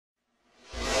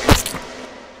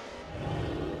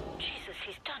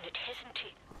He's done it, hasn't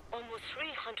he? Almost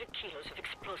 300 kilos of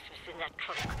explosives in that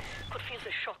trunk. Could feel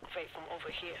the shock wave from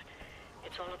over here.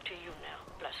 It's all up to you now,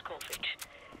 Blazkowicz.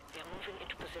 We are moving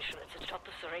into position at the top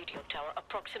of the radio tower,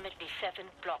 approximately 7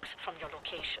 blocks from your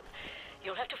location.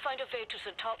 You'll have to find a way to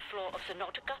the top floor of the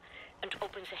Nautica and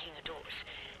open the hangar doors.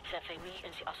 That way we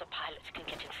and the other pilots can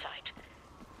get inside.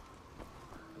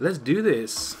 Let's do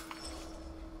this.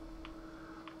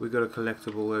 We got a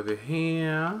collectible over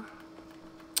here.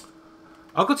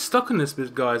 I got stuck in this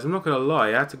bit, guys. I'm not gonna lie.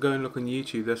 I had to go and look on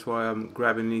YouTube. That's why I'm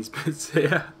grabbing these bits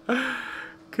here.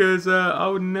 Because I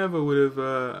would never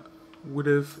would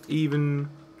have even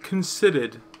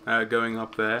considered going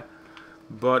up there.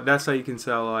 But that's how you can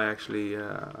tell I actually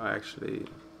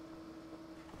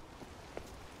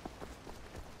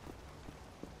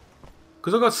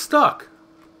because I got stuck.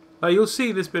 Like, you'll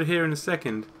see this bit here in a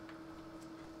second.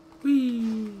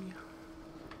 Whee!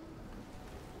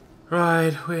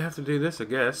 Right, we have to do this, I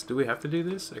guess. Do we have to do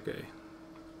this? Okay.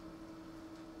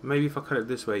 Maybe if I cut it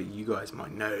this way, you guys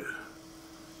might know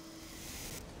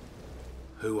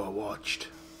who I watched.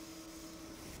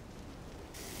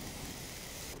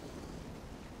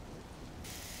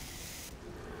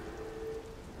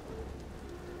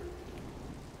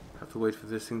 Have to wait for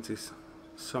this thing to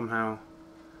somehow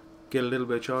get a little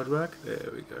bit of charge back.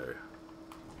 There we go.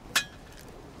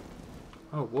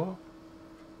 Oh, what?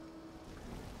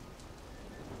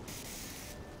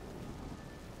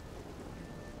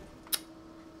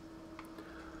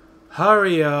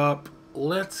 Hurry up.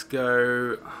 Let's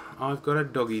go. I've got a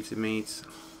doggy to meet.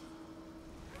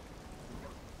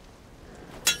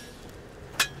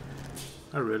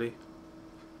 Oh, really?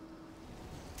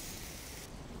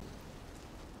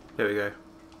 There we go.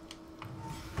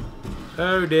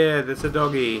 Oh dear, that's a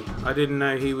doggy. I didn't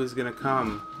know he was gonna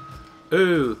come.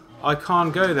 Ooh, I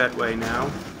can't go that way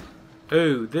now.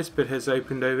 Ooh, this bit has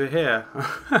opened over here.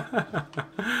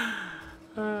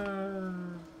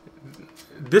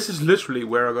 This is literally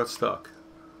where I got stuck.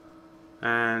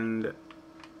 And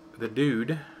the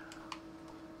dude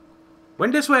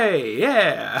went this way,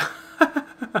 yeah!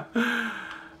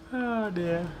 Oh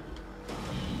dear.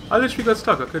 I literally got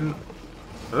stuck, I couldn't...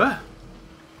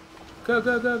 Go,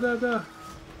 go, go, go, go.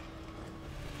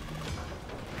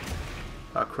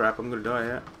 Oh crap, I'm gonna die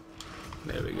here.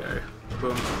 There we go.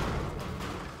 Boom.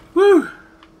 Woo!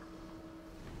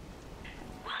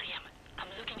 William, I'm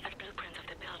looking at blueprints of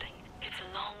the building. It's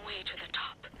a long way to the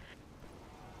top.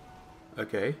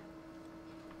 Okay.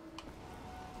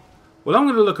 Well, I'm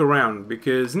gonna look around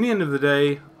because in the end of the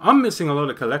day, I'm missing a lot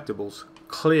of collectibles.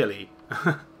 Clearly.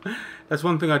 That's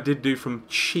one thing I did do from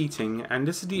cheating, and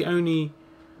this is the only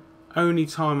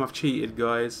time I've cheated,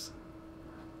 guys.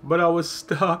 But I was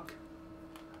stuck.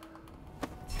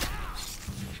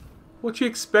 What you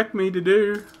expect me to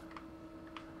do?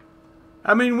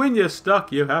 I mean, when you're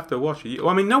stuck, you have to watch it. Well,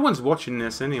 I mean, no one's watching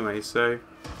this anyway, so...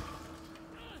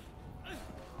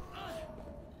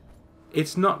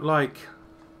 It's not like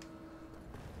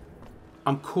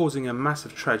I'm causing a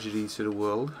massive tragedy to the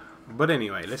world. But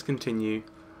anyway, let's continue.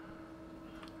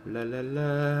 La la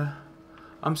la.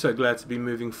 I'm so glad to be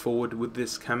moving forward with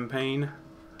this campaign.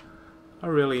 I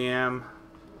really am.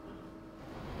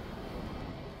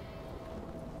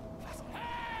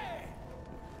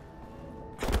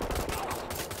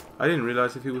 I didn't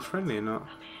realize if he was friendly or not. I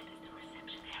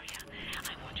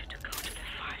want you to go to the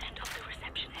far end of the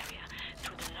reception area,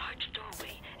 through the large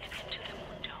doorway and into the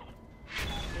moon dome.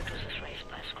 You do this race,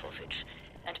 Blazkowicz,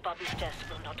 and Bobby's death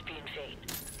will not be in vain.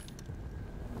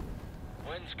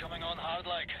 Wind's coming on hard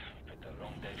like. Picked the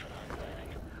wrong day for hard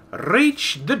riding.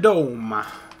 Reach the dome!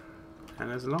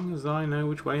 And as long as I know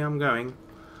which way I'm going,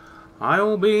 I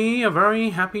will be a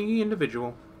very happy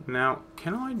individual. Now,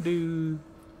 can I do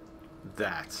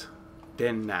that?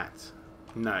 Then that?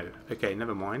 No. Okay,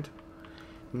 never mind.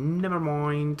 Never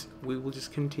mind. We will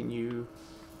just continue.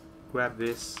 Grab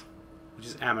this, which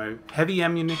is ammo. Heavy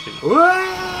ammunition.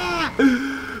 Ah!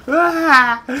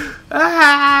 Ah!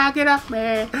 Ah! Get off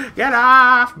me! Get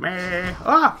off me!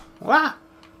 Oh! Ah!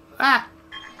 Ah!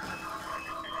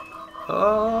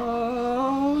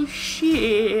 Oh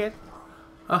shit!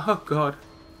 Oh god.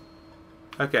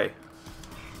 Okay.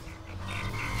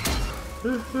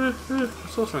 I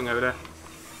saw something over there.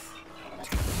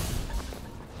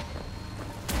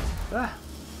 Ah!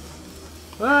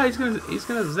 Ah! He's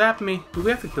gonna zap me. Do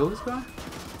we have to kill this guy?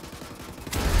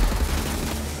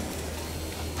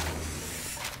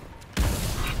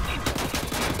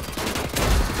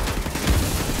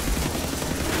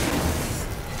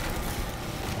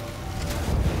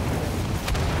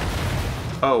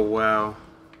 Oh wow.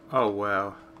 Oh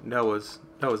wow. That was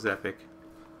epic.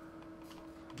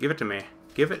 Give it to me.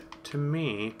 Give it to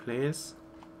me, please.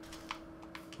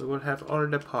 We will have all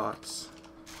the parts.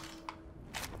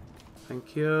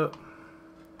 Thank you.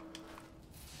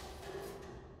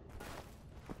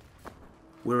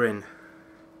 We're in.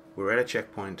 We're at a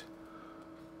checkpoint.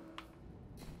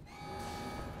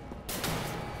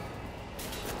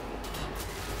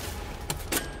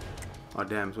 Oh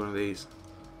damn, it's one of these.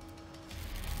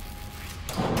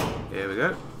 There we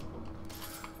go.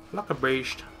 Like a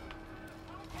beast.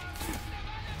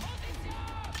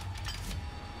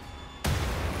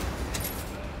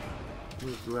 Let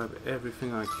me grab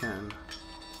everything I can.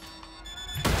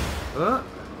 Oh!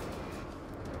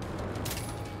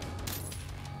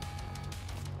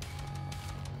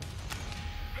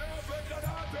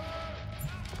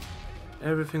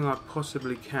 Everything I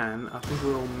possibly can. I think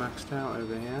we're all maxed out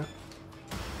over here.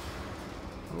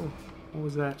 Oh, what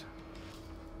was that?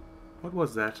 What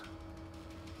was that?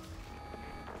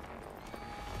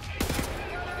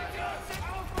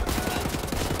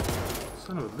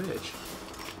 Son of a bitch.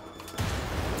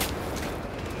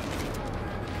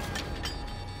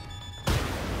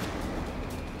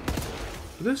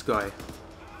 This guy.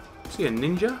 Is he a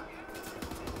ninja?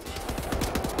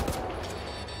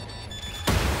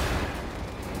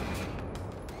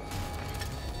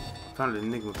 Found an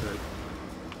Enigma code.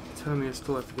 It's telling me I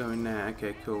still have to go in there.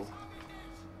 Okay, cool.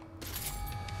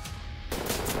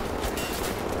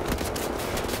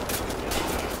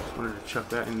 Just wanted to chuck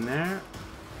that in there.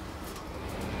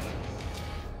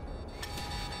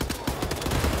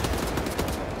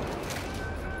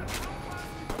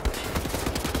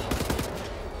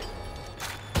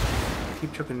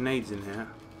 Keep chucking nades in here.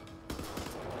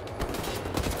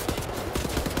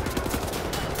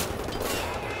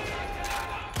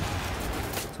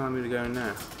 Time me to go in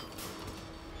there.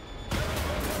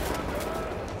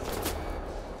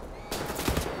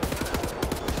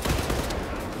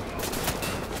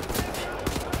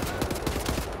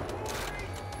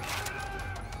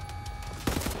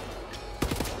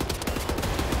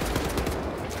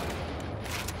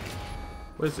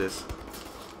 What is this?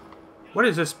 What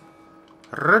is this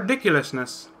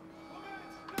ridiculousness?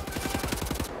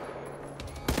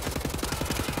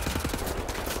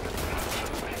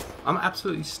 I'm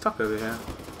absolutely stuck over here.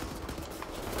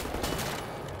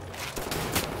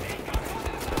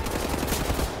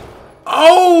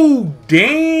 Oh,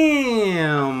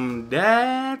 damn!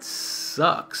 That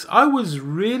sucks. I was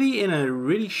really in a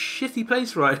really shitty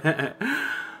place right now.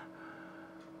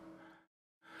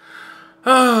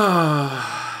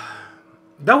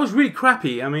 That was really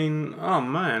crappy. I mean, oh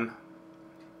man.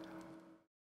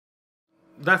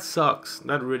 That sucks.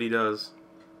 That really does.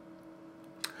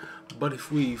 But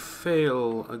if we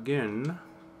fail again...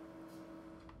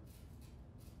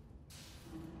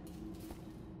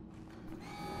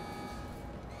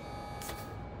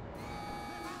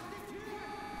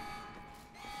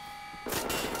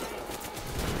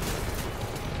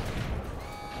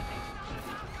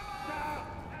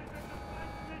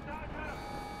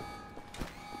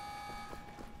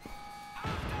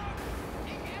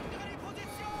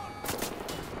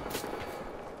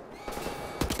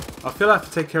 I feel I have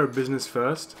to take care of business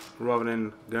first, rather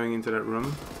than going into that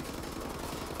room.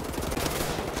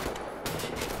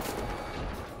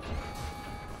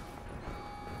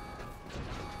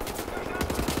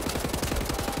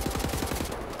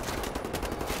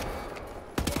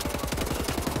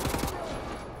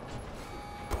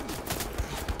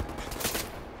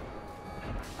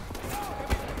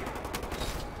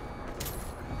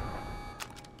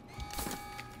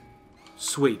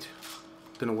 Sweet.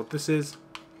 Don't know what this is.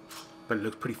 But it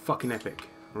looks pretty fucking epic.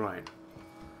 Right.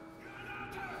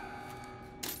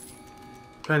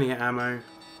 Plenty of ammo.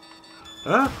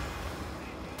 Huh?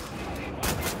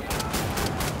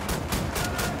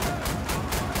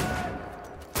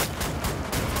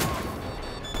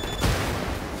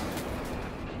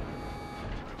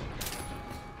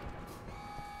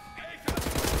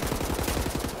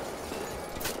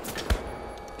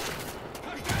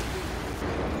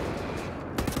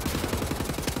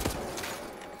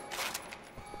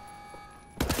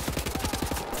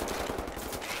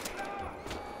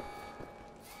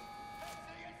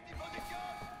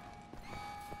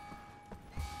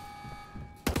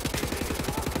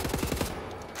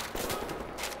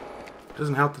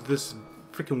 Doesn't help that this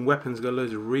freaking weapon's got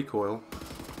loads of recoil.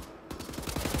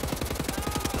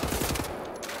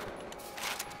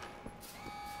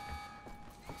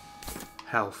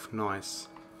 Health, nice.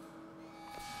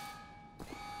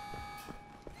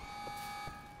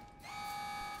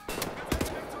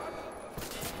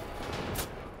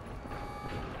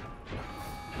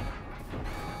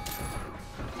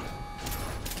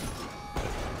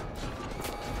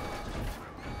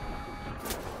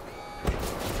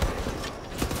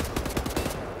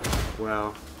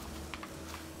 Well,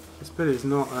 this bit is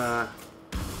not,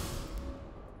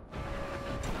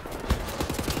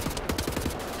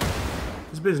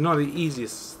 this bit is not the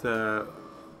easiest part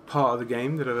of the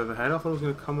game that I've ever had. I thought I was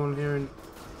going to come on here and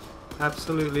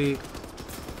absolutely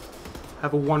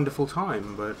have a wonderful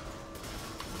time, but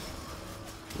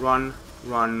run,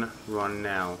 run, run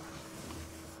now.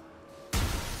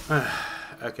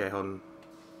 Okay, hold on.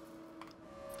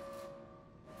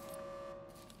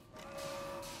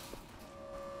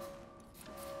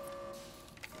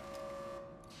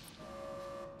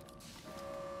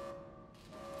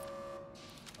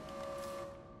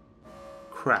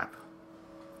 Crap.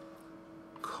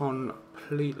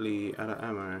 Completely out of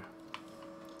ammo.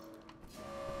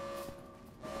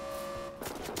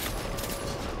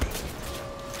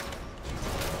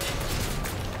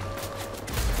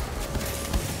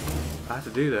 I have to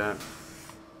do that.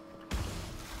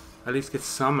 At least get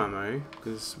some ammo,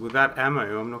 because with that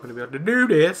ammo I'm not going to be able to do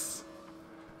this.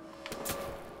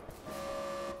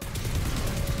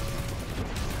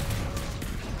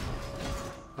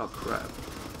 Oh crap.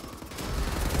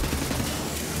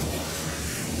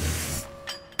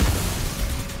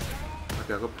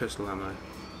 Okay, I've got pistol ammo.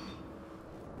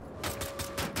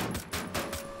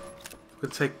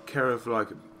 Could take care of like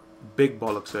big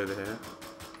bollocks over here.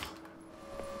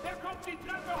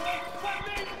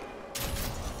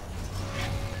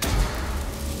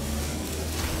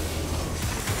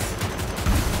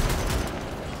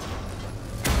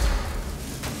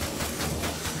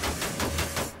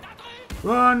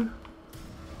 Run!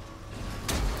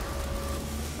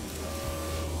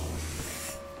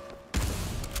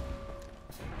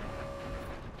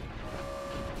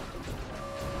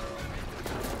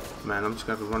 Man, I'm just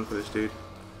gonna have to run for this dude.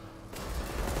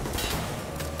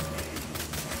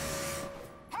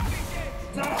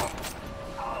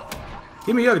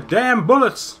 Give me your damn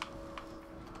bullets!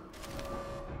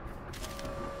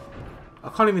 I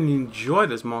can't even enjoy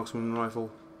this marksman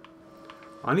rifle.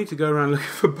 I need to go around looking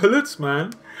for bullets,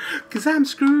 man, because I'm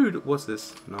screwed. What's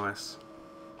this? Nice.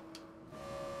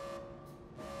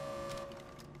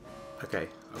 Okay,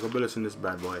 I've got bullets in this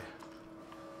bad boy.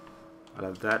 I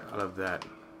love that, I love that.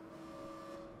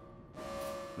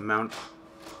 Mount.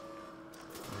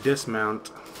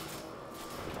 Dismount.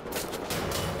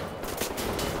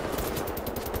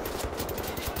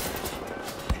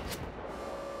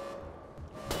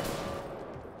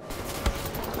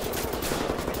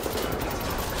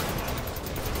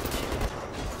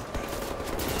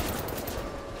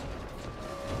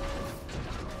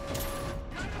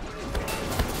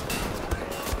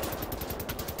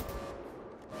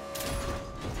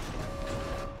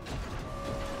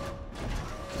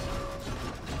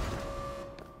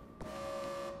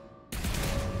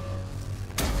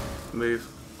 Move.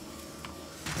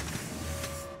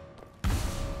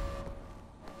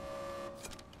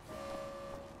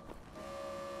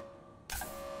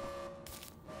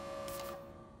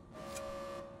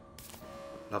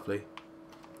 Lovely.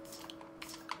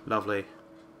 Lovely.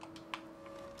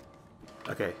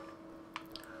 Okay.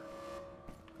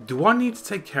 Do I need to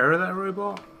take care of that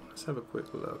robot? Let's have a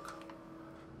quick look.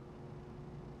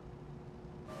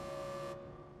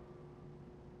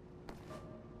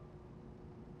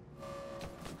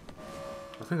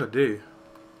 I think I do.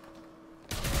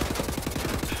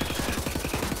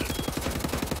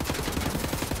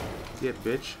 Yeah,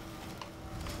 bitch.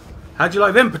 How'd you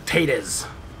like them potatoes?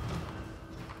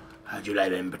 How'd you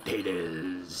like them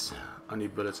potatoes? I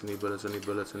need bullets, I need bullets, I need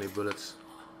bullets, I need bullets.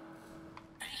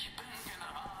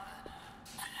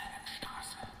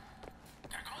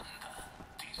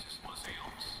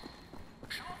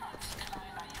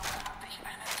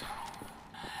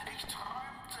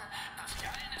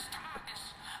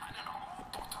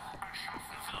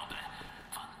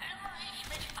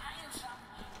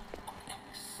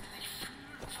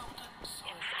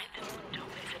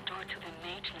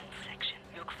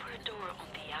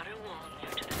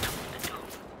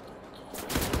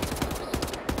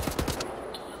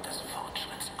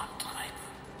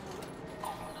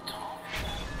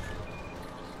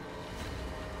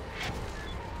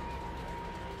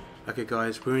 Okay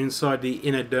guys, we're inside the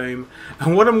inner dome,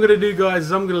 and what I'm going to do guys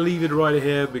is I'm going to leave it right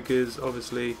here, because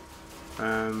obviously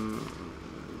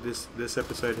this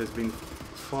episode has been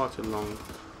far too long.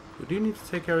 We do need to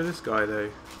take care of this guy though.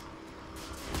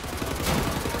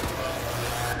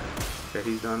 Okay,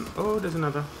 he's done. Oh, there's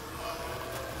another.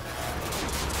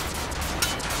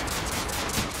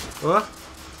 What?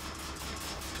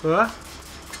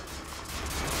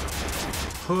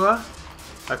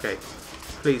 Okay,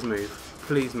 please move.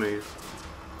 Please move.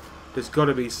 There's got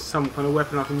to be some kind of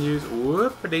weapon I can use.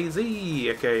 Whoop-a-daisy.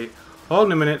 Okay, hold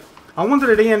on a minute. I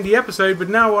wanted to end the episode, but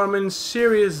now I'm in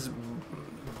serious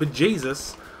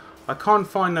bejesus. I can't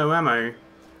find no ammo.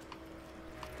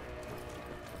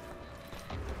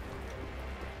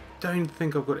 Don't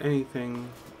think I've got anything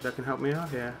that can help me out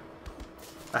here.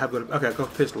 I have got... Okay, I've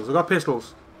got pistols. I've got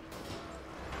pistols.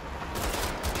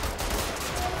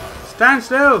 Stand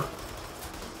still!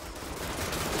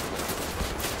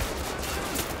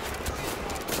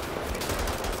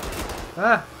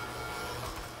 Ah!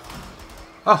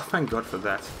 Oh, thank God for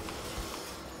that.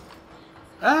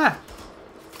 Ah!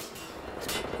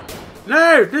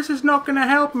 No! This is not gonna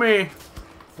help me!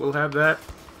 We'll have that.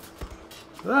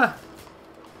 Ah!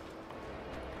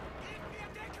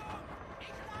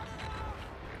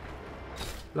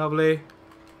 Lovely.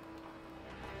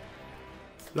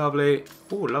 Lovely.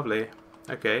 Oh, lovely.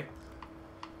 Okay.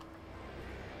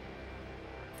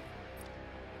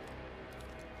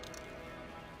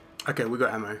 Okay, we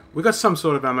got ammo. We got some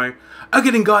sort of ammo. Okay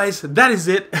then, guys, that is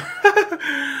it.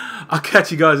 I'll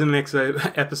catch you guys in the next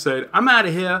episode. I'm out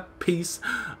of here. Peace.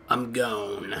 I'm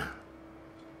gone.